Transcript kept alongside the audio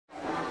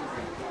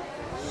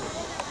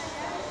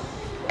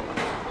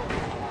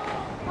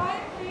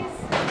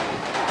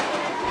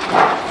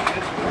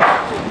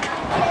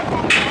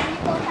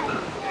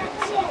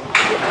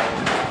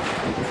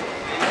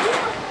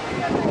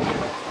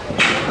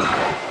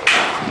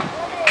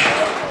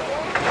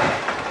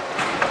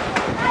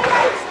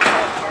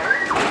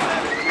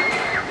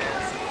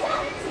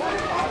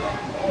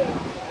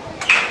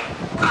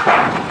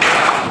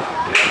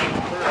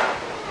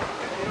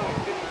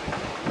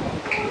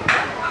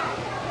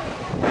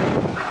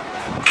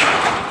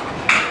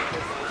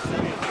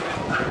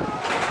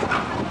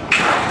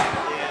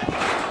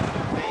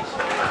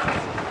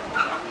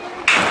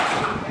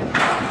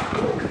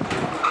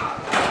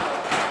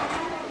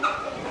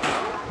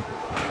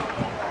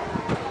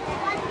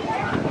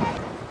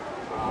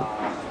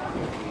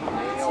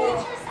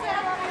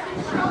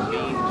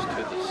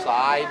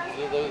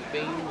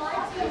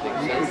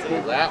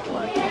that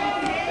one. You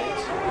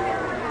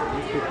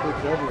could put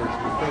doublers.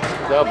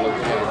 Doublers,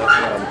 yeah, that's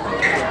what I'm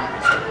thinking.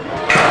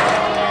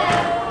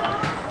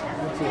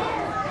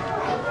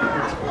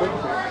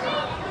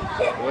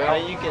 Well,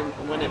 you can,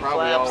 when it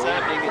flaps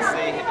up, you can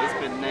see it's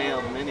been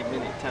nailed many,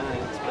 many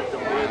times, but the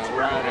wood's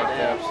rotted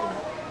out.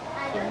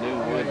 Some new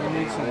wood. You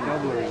need some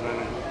doublers on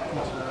it.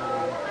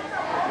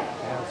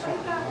 Have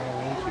something to nail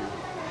into.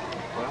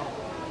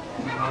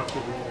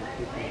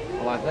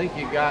 Well, I think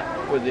you got,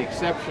 with the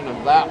exception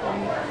of that one,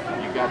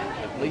 you got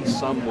at least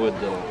some wood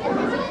that'll hold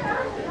it.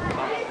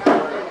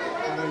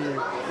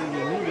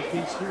 You need a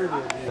piece here to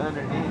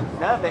Underneath.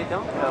 No, they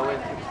don't go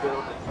into the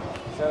building.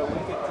 So we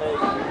could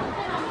take,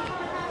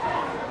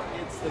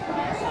 it's the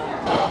piece on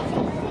top.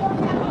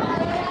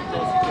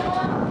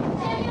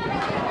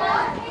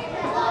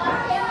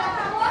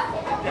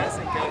 It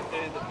doesn't go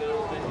through the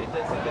building. It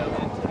doesn't go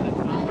into the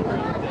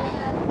concrete.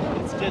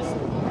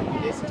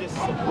 It's just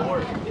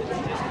support. It's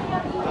just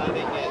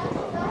putting it.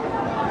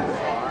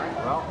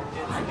 Well,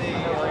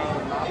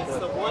 it's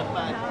the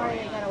 1x3. How are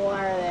you going to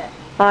wire that?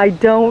 I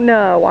don't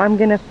know. I'm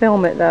going to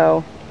film it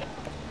though.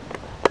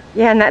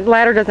 Yeah, and that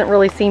ladder doesn't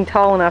really seem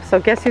tall enough, so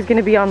guess who's going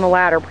to be on the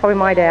ladder? Probably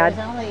my dad.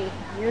 There's only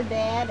your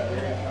dad and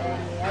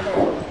the other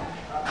one.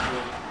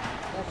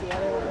 What's the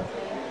other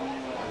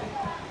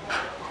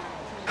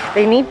one?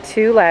 They need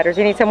 2 ladders.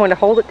 They need someone to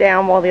hold it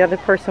down while the other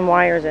person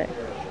wires it.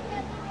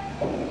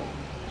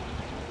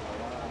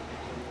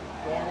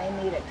 Yeah, they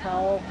need a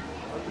tall.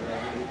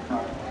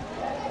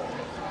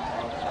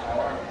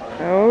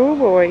 Oh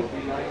boy.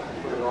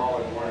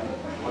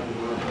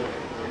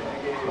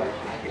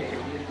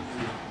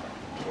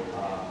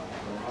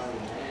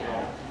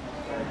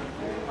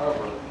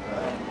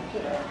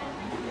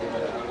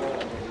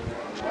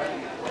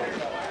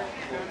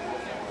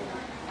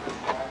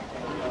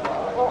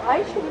 Well,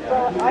 I should have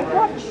brought, I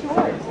brought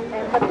shorts,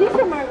 but these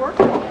are my work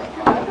clothes.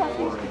 I thought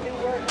these could do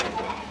work.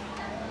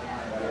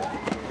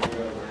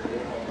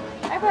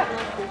 I brought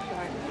mostly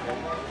shorts.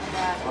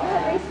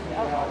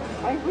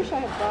 I wish I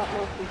had brought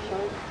mostly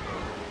shorts.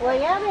 Well,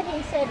 yeah, but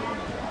he said,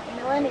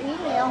 in the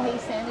email he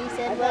sent, he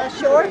said, well,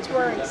 shorts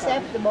were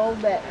acceptable,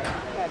 but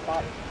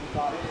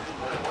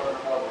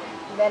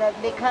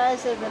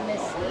because of the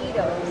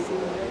mosquitoes.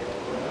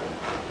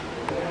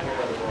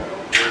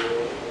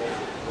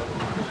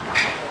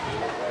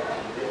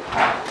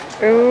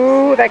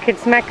 Ooh, that could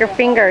smack your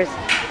fingers.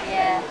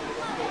 Yeah.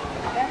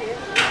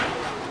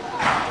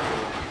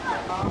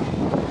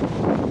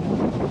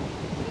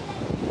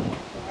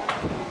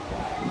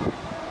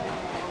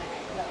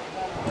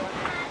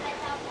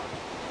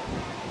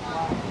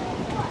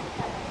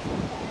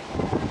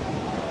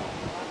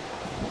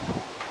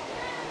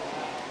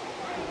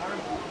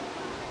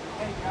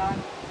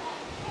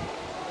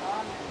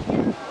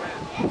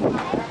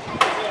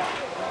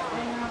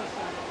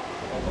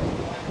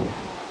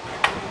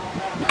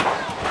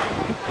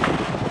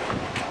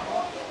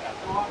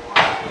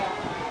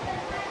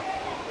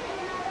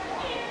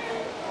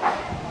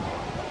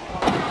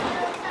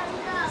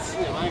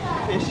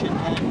 Fishing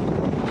net.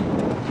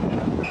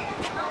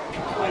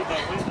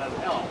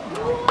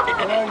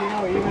 Well, you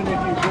know, even if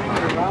you bring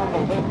it around the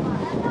lip,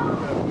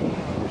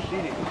 the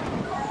sheeting,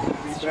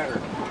 it'd be better.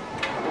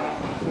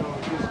 So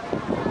just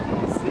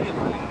see it.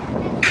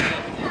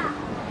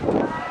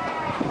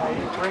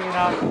 You bring it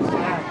out to the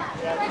stand.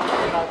 Yeah, just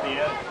bring it out the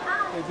edge.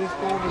 They just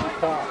go over the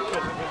top.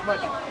 Because if as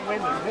much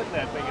wind is hitting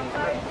that thing and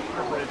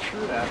rip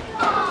through that.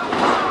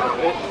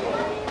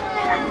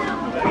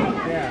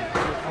 Yeah,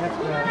 that's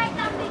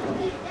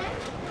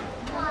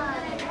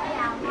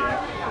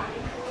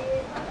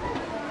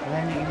and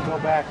then you can go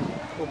back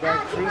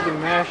through the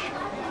mesh,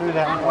 through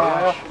that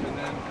wash, and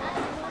then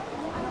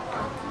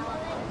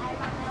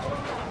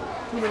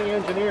Too many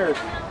engineers.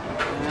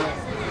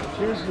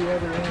 here's the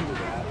other end of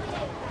that.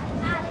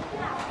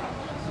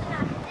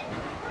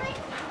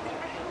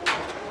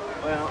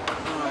 Well,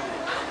 alright.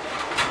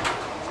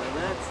 So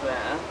that's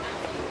that.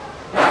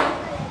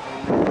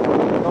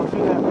 Go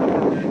through that.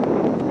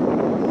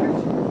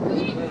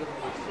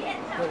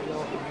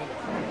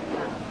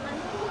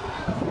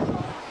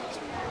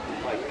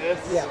 Like this?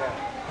 Yeah.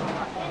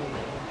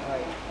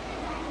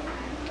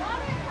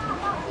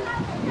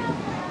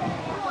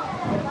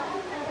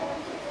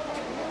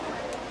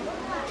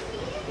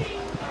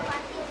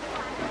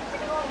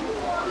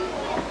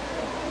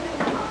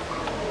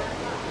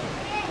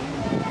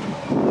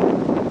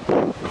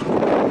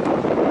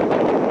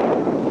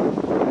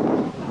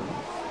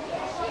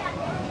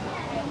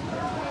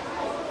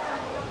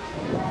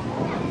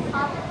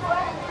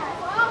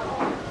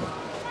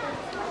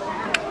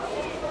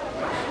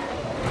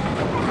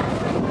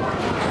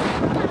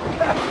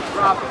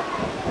 Drop it.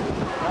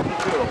 Drop it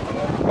to it.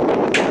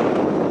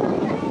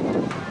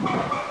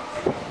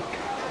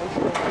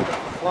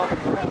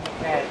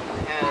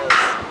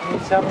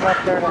 Need someone up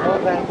there to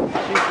hold that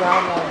sheet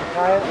down and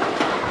tie it?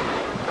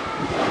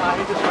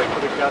 You just wait for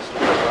the gust to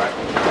go right.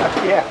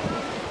 Yeah.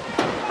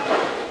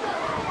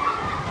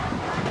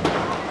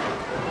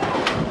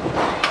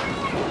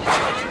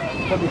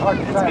 It'll be hard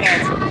to It's tie. got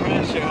some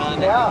pressure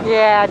on it. Yeah.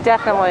 Yeah,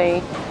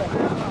 definitely.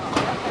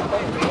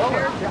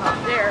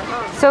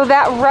 So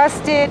that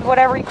rusted,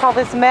 whatever you call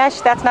this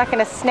mesh, that's not going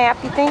to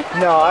snap, you think?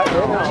 No,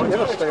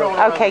 it'll stay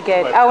on. Okay,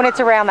 good. Oh, and it's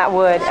around that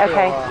wood.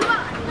 Okay.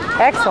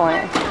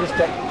 Excellent. Just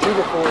that 2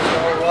 to 4 is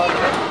all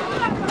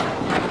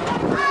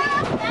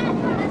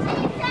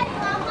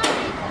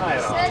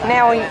right.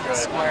 Now we...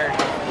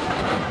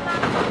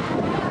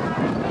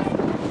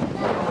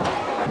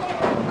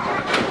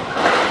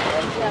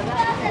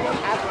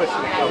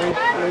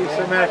 Leave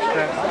some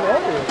extra.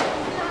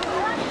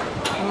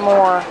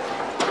 More.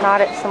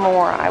 Knot it some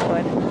more, I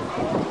would.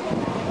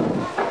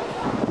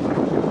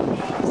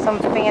 Some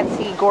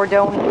fancy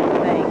Gordonian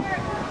thing.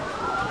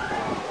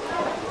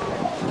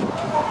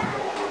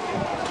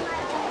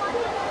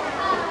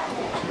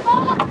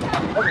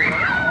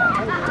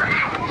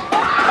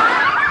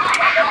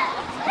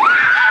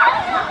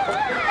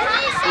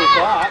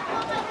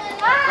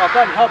 Well, it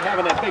doesn't help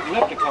having that big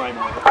lip to climb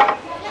over.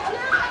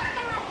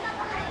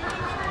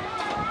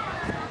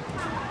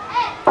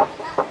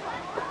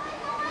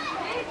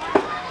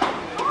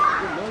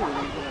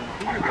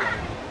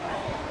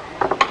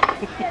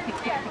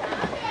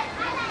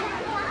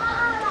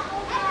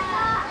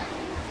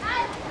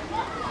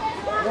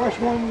 Wash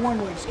one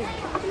way, Skip.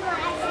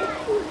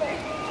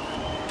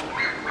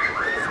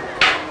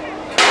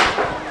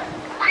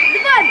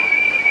 Good one.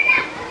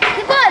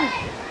 Good one.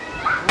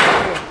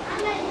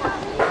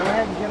 Go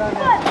ahead and get on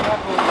that.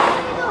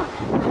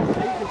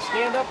 You can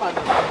stand up on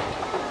this.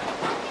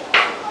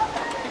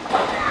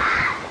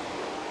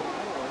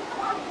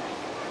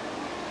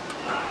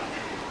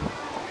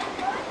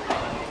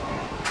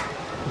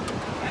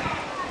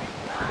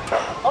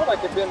 I would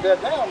like to bend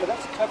that down, but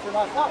that's tougher than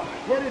I thought.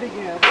 Get it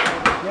again.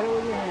 Get it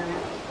with your hand.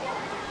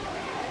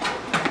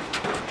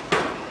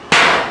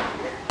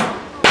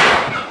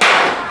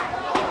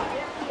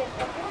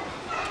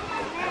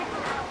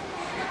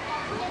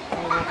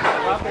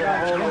 Drop it on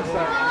the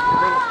inside.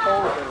 Little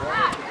fold there,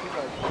 right?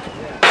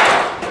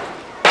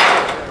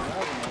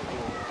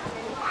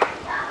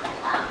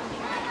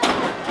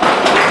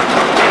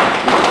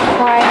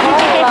 Why,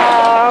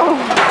 hello.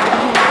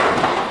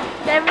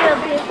 That real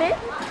bit.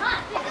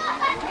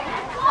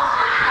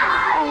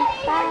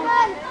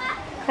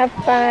 Have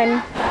fun.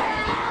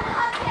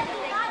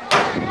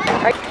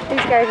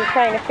 These guys are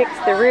trying to fix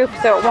the roof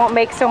so it won't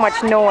make so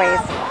much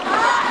noise.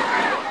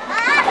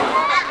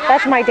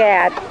 That's my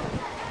dad.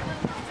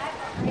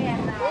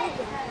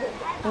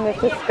 And the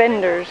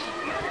suspenders.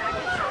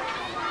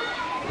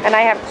 And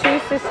I have 2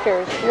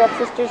 sisters. You have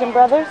sisters and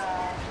brothers?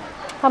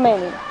 How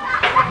many?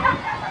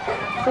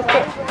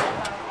 Sisters?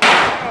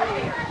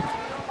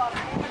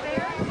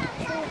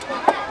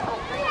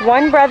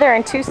 1 brother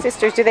and 2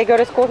 sisters. Do they go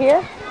to school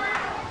here?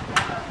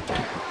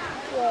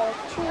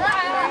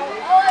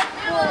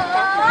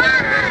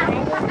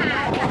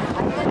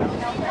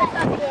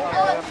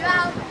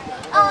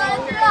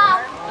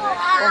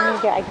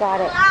 I got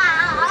it.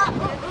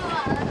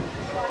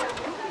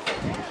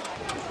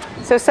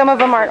 So some of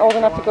them aren't old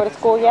enough to go to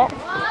school yet?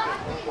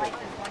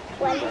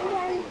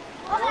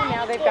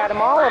 Now they've got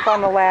them all up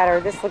on the ladder.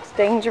 This looks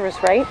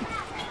dangerous, right?